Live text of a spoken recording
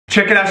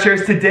Check it out,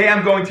 sharers. Today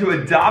I'm going to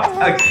adopt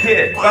a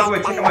kid. By the way,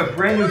 check out my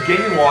brand new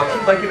gaming wall. If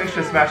you'd like it, make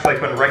sure to smash the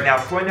like button right now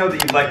so I know that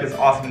you like this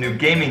awesome new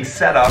gaming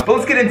setup. But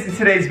let's get into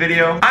today's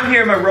video. I'm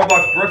here in my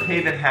Roblox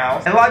Brookhaven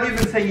house, and a lot of you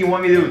have been saying you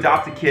want me to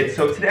adopt a kid,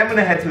 so today I'm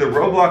gonna head to the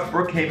Roblox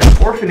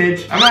Brookhaven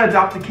orphanage. I'm gonna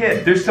adopt a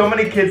kid. There's so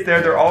many kids there,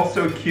 they're all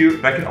so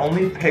cute, but I can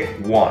only pick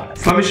one.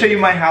 So let me show you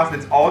my house.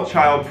 It's all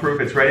child-proof,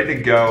 it's ready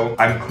to go.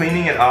 I'm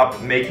cleaning it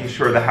up, making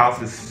sure the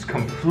house is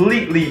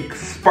completely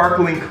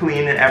sparkling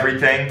clean and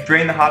everything.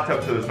 Drain the hot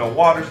tub so there's no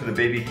water, so the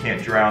baby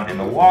can't drown in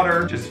the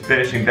water. Just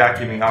finishing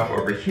vacuuming up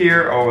over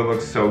here. Oh, it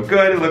looks so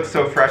good. It looks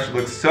so fresh. It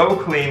looks so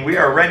clean. We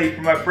are ready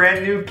for my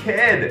brand new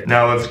kid.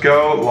 Now let's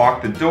go.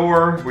 Lock the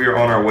door. We are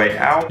on our way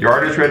out.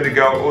 Yard is ready to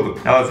go.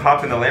 Oh, now let's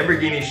hop in the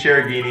Lamborghini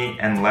Sharagini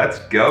and let's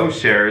go,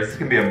 shares. This is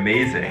gonna be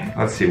amazing.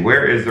 Let's see.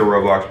 Where is the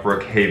Roblox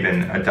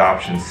Brookhaven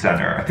Adoption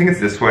Center? I think it's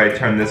this way.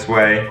 Turn this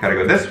way. Gotta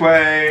go this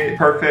way.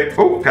 Perfect.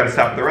 Oh, gotta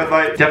stop at the red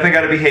light. Definitely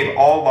gotta behave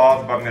all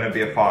laws if I'm gonna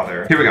be a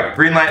father. Here we go.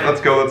 Green light.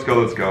 Let's go. Let's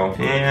go. Let's go.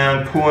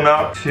 And pulling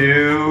up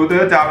to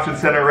the adoption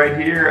center right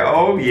here.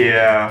 Oh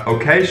yeah.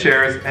 Okay,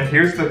 shares. And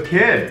here's the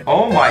kid.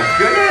 Oh my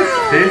goodness.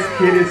 This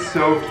kid is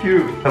so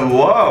cute.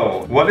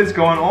 Hello. What is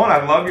going on?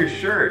 I love your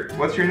shirt.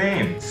 What's your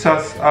name?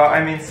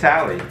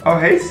 Sally. Oh,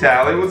 hey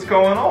Sally. What's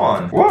going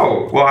on?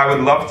 Whoa. Well, I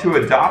would love to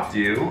adopt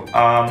you.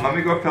 Let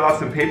me go fill out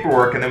some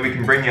paperwork and then we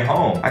can bring you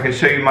home. I can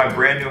show you my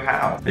brand new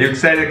house. Are you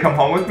excited to come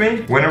home with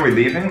me? When are we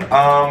leaving?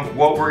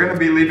 Well, we're gonna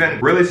be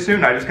leaving really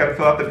soon. I just gotta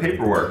fill out the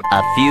paperwork.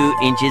 A few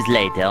inches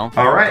later.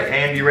 All right,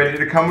 and you ready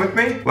to come with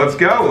me? Let's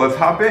go. Let's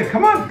hop in.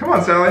 Come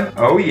on, Sally.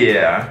 Oh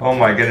yeah. Oh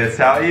my goodness,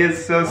 Sally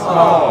is so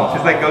small.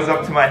 She's like goes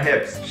up to my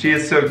hips. She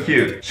is so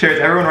cute. Shares,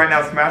 everyone right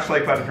now, smash the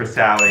like button for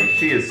Sally.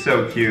 She is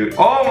so cute.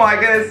 Oh my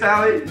goodness,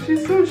 Sally.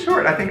 She's so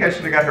short. I think I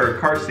should have got her a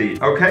car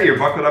seat. Okay, you're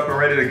buckled up and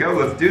ready to go.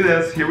 Let's do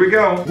this. Here we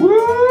go.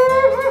 Woo!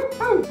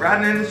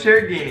 Riding in the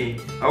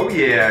Sharagini. Oh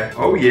yeah.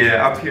 Oh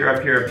yeah. Up here,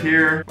 up here, up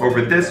here.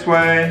 Over this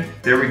way.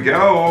 There we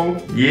go.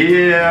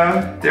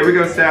 Yeah. There we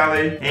go,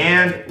 Sally.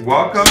 And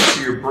welcome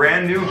to your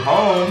brand new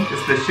home.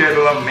 It's the Share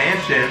the Love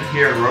Mansion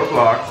here in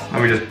Roblox.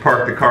 Let me just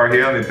park the car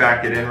here. Let me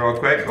back it in real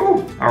quick.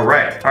 Ooh. All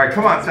right. All right,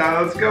 come on,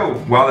 Sally. Let's go.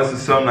 Wow, this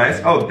is so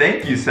nice. Oh,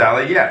 thank you,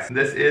 Sally. Yes,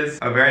 this is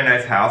a very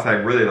nice house. I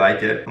really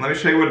like it. And let me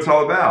show you what it's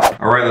all about.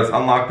 All right, let's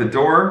unlock the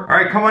door. All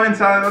right, come on in,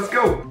 Sally. Let's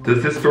go.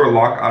 Does this door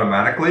lock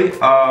automatically?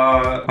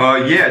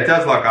 Yeah, it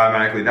does lock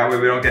automatically. That way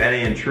we don't get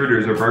any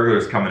intruders or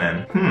burglars coming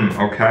in.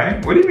 Okay.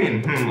 What do you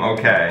mean,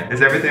 okay?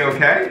 Is everything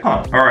okay?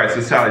 Huh. All right,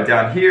 so Sally,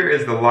 down here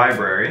is the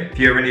library. If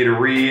you ever need to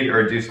read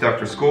or do stuff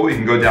for school, you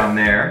can go down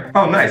there.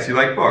 Oh, nice. You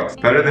like books.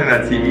 Better than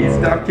that TV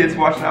stuff kids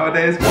watch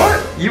nowadays.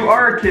 What? You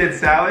are a kid,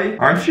 Sally.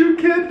 Aren't you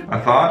a kid? I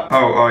thought.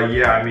 Oh,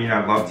 yeah, I mean,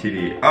 I love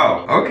TV.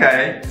 Oh,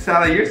 okay.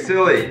 Sally, you're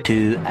silly.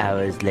 2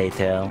 hours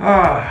later.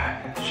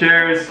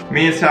 Shares,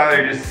 me and Sally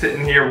are just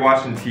sitting here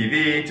watching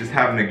TV, just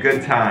having a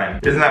good time.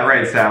 Isn't that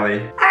right, Sally?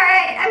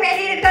 Alright, I'm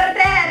ready to go to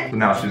bed. So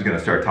now she's gonna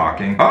start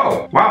talking.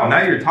 Oh, wow,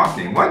 now you're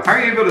talking. What? How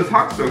are you able to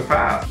talk so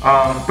fast?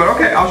 But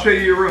okay, I'll show you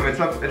your room. It's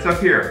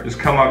up here. Just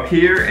come up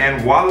here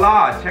and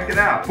voila, check it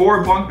out.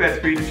 4 bunk beds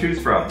for you to choose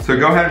from. So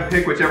go ahead and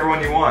pick whichever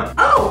one you want.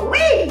 Oh,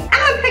 wait,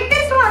 I'm gonna pick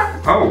this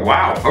one. Oh,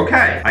 wow,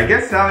 okay. I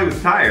guess Sally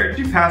was tired.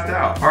 She passed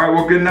out. All right,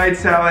 well, good night,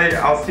 Sally.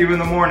 I'll see you in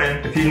the morning.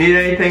 If you need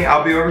anything,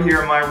 I'll be over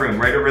here in my room,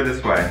 right over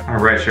this way. All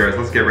right, sharers,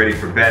 let's get ready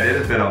for bed. It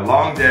has been a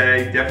long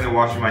day. Definitely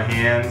washing my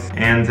hands.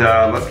 And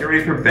let's get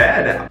ready for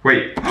bed.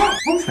 Wait,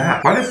 what's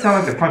that? Why does it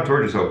sound like the front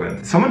door just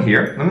opened? Is someone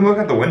here? Let me look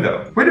out the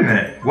window. Wait a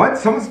minute. What?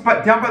 Someone's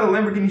down by the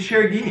Lamborghini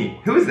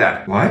Sharagini. Who is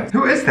that? What?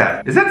 Who is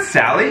that? Is that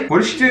Sally?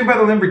 What is she doing by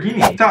the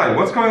Lamborghini? Sally,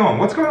 what's going on?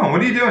 What's going on?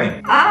 What are you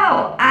doing?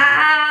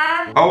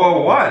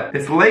 Oh, what?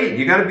 It's late.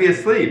 You gotta be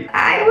asleep.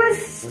 I was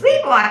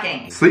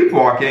sleepwalking.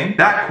 Sleepwalking?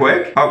 That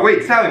quick? Oh,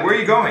 wait, Sally, where are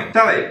you going?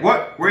 Sally,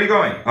 what? Where are you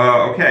going?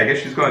 Okay, I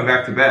guess she's going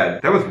back to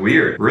bed. That was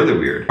weird. Really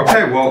weird.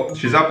 Okay, well,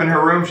 she's up in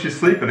her room. She's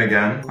sleeping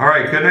again. All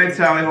right, good night,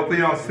 Sally. Hopefully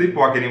you don't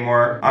sleepwalk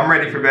anymore. I'm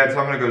ready for bed, so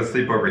I'm gonna go to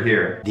sleep over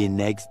here. The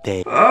next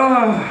day.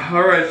 Oh,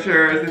 all right,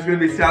 sure. This is gonna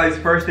be Sally's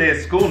first day at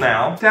school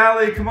now.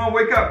 Sally, come on,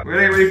 wake up. We're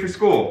gonna get ready for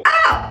school.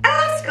 Oh,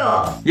 I love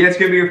school. Yeah, it's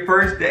gonna be your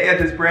first day at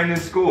this brand new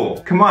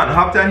school. Come on,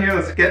 hop down here.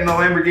 Let's get in the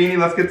Lamborghini.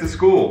 Let's get to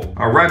school.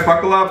 All right,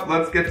 buckle up.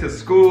 Let's get to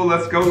school.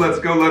 Let's go, let's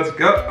go, let's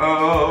go.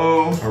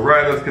 All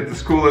right, let's get to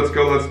school. Let's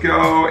go, let's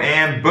go.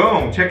 And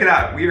boom, check it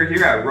out. We are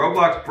here at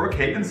Roblox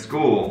Brookhaven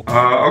School.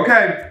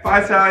 Okay,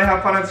 bye Sally,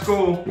 have fun at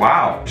school.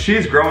 Wow,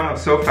 she's growing up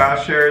so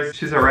fast, shares.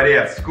 She's already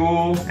at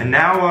school. And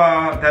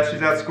now that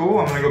she's at school,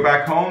 I'm gonna go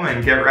back home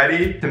and get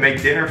ready to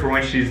make dinner for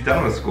when she's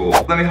done with school.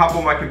 Let me hop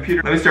on my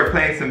computer. Let me start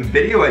playing some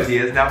video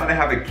ideas now that I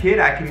have have a kid,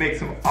 I can make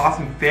some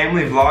awesome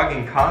family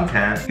vlogging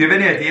content. If you have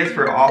any ideas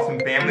for awesome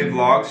family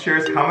vlogs,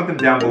 shares, comment them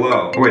down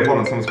below. Oh wait, hold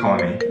on, someone's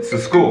calling me. This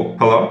is school.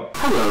 Hello?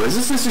 Hello, is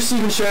this Mr.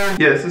 Steven Scher?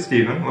 Yeah, this is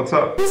Steven. What's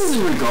up? This is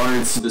in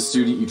regards to the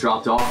student you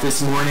dropped off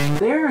this morning.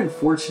 They're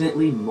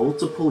unfortunately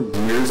multiple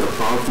years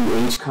above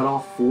the age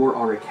cutoff for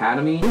our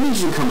academy. We need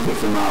you to come pick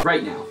them up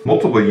right now.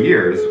 Multiple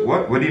years?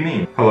 What? What do you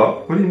mean?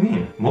 Hello? What do you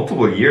mean?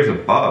 Multiple years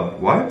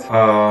above? What?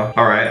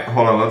 Alright,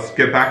 hold on, let's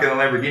get back in the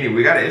Lamborghini.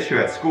 We got an issue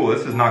at school.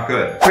 This is not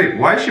good. Wait,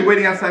 why is she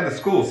waiting outside the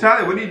school?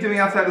 Sally, what are you doing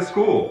outside the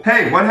school?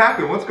 Hey, what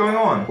happened? What's going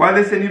on? Why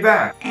did they send you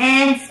back?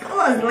 And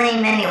school is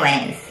lame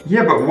anyways.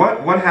 Yeah, but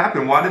what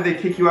happened? Why did they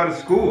kick you out of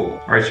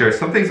school? Alright, sure,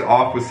 something's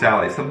off with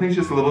Sally. Something's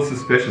just a little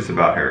suspicious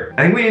about her.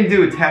 I think we need to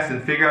do a test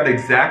and figure out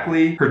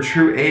exactly her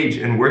true age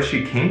and where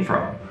she came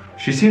from.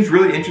 She seems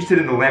really interested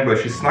in the Lambo.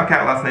 She snuck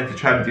out last night to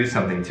try to do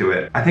something to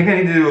it. I think I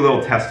need to do a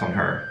little test on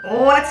her.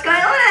 What's going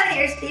on out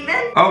here,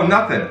 Steven? Oh,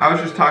 nothing. I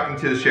was just talking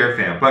to the sheriff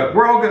fam, but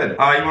we're all good.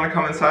 You wanna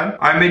come inside?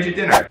 I made you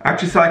dinner.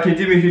 Actually, Sally, can you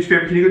do me a huge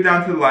favor? Can you go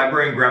down to the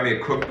library and grab me a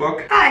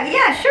cookbook?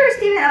 Yeah, sure,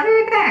 Steven. I'll be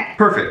right back.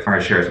 Perfect. All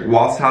right, Sheriff.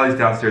 While Sally's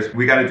downstairs,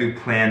 we gotta do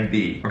plan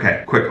B.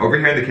 Okay, quick. Over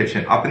here in the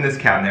kitchen, up in this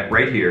cabinet,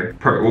 right here.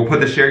 Perfect. We'll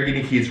put the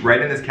Lamborghini keys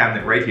right in this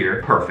cabinet right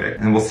here.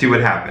 Perfect. And we'll see what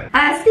happens.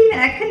 Steven,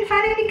 I couldn't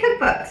find any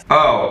cookbooks.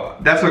 Oh,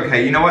 that's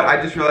okay. You know what?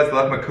 I just realized I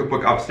left my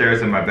cookbook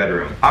upstairs in my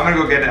bedroom. I'm gonna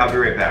go get it. I'll be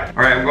right back.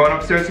 All right, I'm going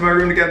upstairs to my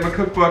room to get my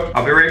cookbook.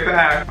 I'll be right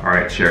back. All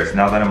right, Sheriff.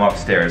 Now that I'm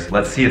upstairs,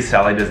 let's see if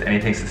Sally does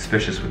anything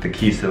suspicious with the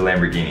keys to the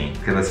Lamborghini.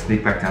 Okay, let's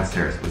sneak back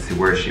downstairs. Let's see.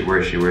 Where is she? Where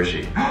is she? Where is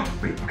she?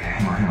 Wait. Okay,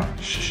 hang on.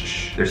 Shh, shh,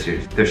 shh. There she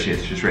is. There she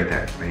is. She's right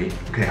there. Ready?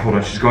 Okay, hold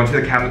on. She's going to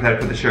the cabinet that I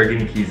put the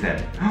Lamborghini keys in.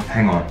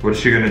 Hang on. What is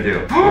she gonna do?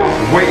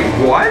 Wait,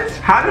 what?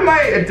 How did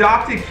my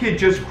adopted kid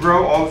just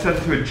grow all of a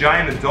sudden to a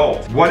giant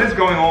adult? What is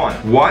going on?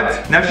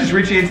 What? Now she's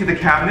reaching into the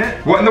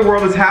cabinet? What in the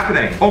world is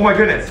happening? Oh my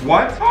goodness.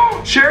 What?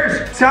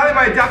 Sheriff, Sally,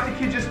 my adopted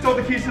kid just stole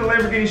the keys to the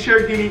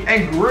Lamborghini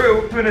and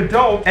grew to an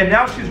adult, and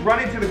now she's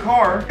running to the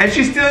car and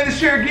she's stealing the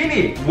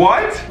Lamborghini.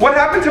 What? What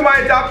happened to my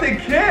adopted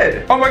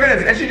kid? Oh my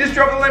goodness. And she just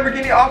drove the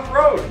Lamborghini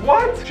off-road.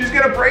 What? She's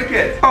gonna break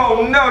it.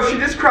 Oh no, she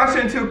just crashed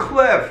into a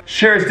cliff.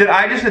 Sheriff, did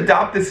I just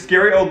adopt this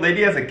scary old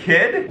lady as a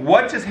kid?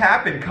 What just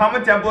happened?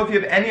 Comment down below if you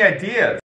have any ideas.